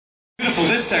Beautiful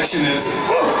this section is.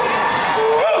 Woo!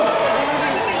 Woo!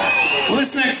 Well,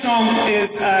 this next song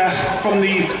is from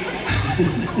the...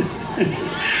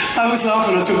 I always laugh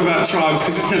when I talk about Tribes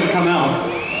because it's never come out.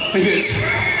 Maybe it's...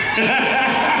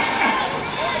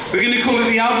 We're going to call it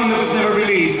the album that was never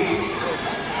released.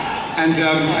 And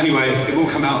anyway, it will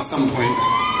come out at some point.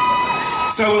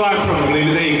 So will I probably,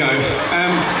 but there you go.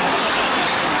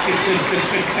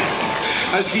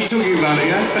 I just keep talking about it,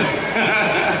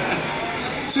 yeah?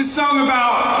 It's a song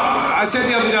about, I said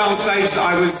the other day on stage that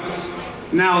I was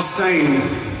now sane.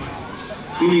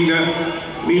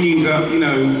 Meaning that, you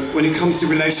know, when it comes to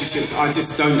relationships, I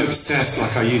just don't obsess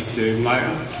like I used to. Like,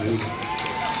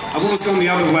 I've almost gone the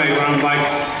other way where I'm like,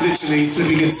 literally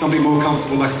slipping into something more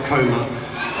comfortable like a coma.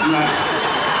 Like,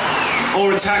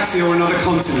 or a taxi or another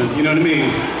continent, you know what I mean?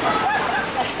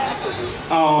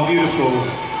 Oh, beautiful.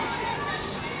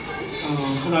 Oh,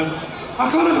 hello. I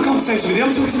can't have a conversation with you,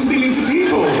 I'm talking to millions of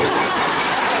people.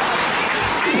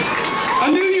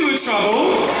 I knew you were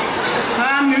trouble.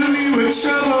 I knew you were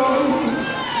trouble.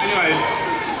 Anyway,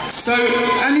 so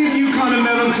any of you kind of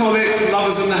melancholic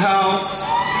lovers in the house?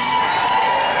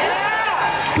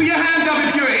 Put your hands up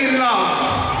if you're in love.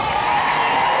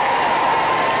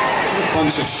 What a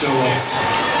bunch of show-offs.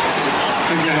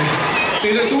 Okay.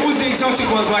 See, there's always the exotic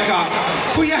ones like us.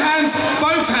 Put your hands,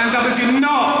 both hands up if you're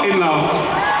not in love.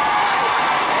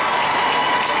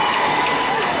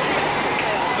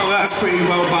 Oh, that's a pretty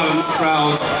well-balanced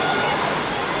crowd.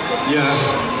 Yeah.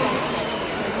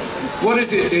 What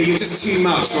is it, dear? You're just too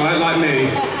much, right? Like me.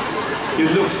 You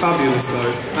look fabulous,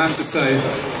 though, I have to say.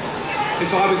 If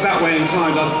I was that way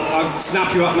inclined, I'd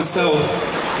snap you up myself.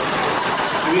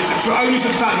 I mean, only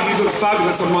for the fact that you look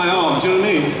fabulous on my arm, do you know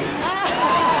what I mean?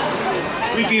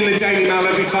 We'd be in the Daily Mail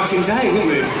every fucking day,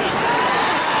 wouldn't we?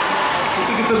 I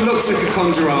think of the looks we could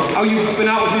conjure up. Oh, you've been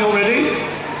out with me already?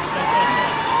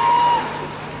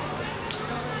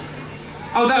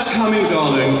 Oh, that's coming,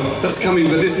 darling. That's coming,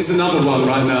 but this is another one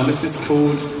right now. This is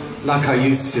called Like I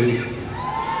Used To.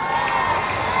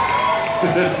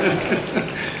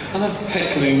 I love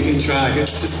heckling in drag.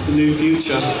 It's just the new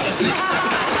future.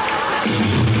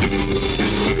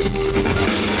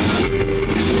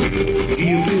 Do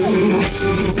you feel me?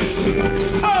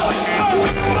 Oh, oh,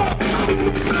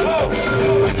 oh, oh,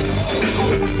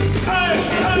 hey,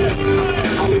 hey,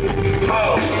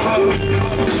 oh, oh.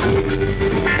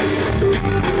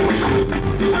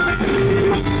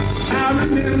 I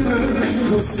remember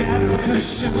those scattered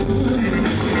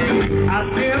cushions. I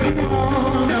still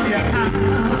warm of your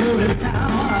ivory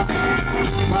tower.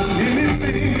 What made me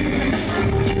think?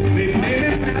 They made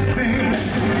it nothing.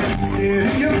 Still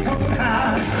in your coat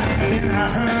house, and I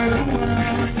heard the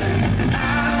words say, I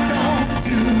don't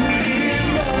do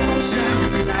emotion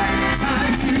like I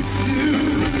used to.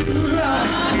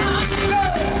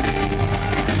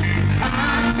 I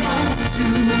don't do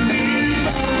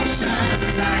emotion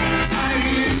like I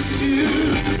used to.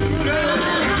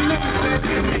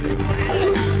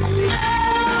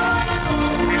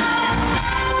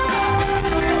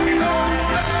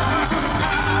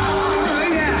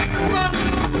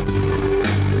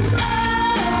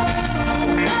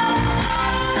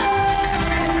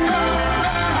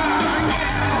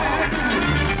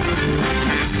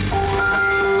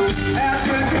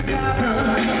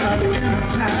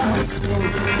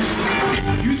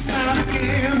 You smiled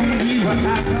again when we were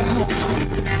at the home.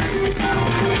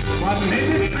 What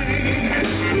made it think?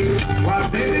 What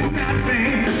made it not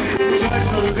think?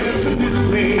 Joyful, there's a new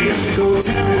way. Go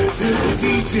tell it to the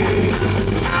DJ.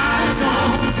 I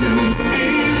don't do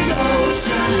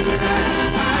emotion like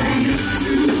I used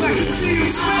to. I can see you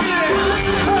smiling.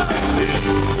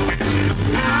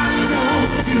 I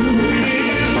don't do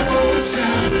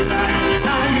emotion like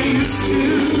I used to.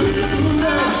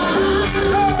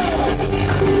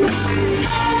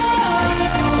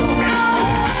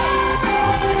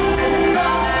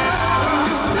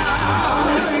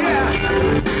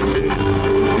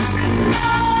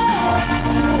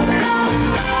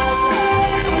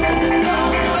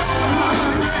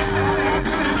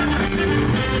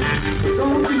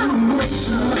 Don't do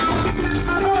emotion.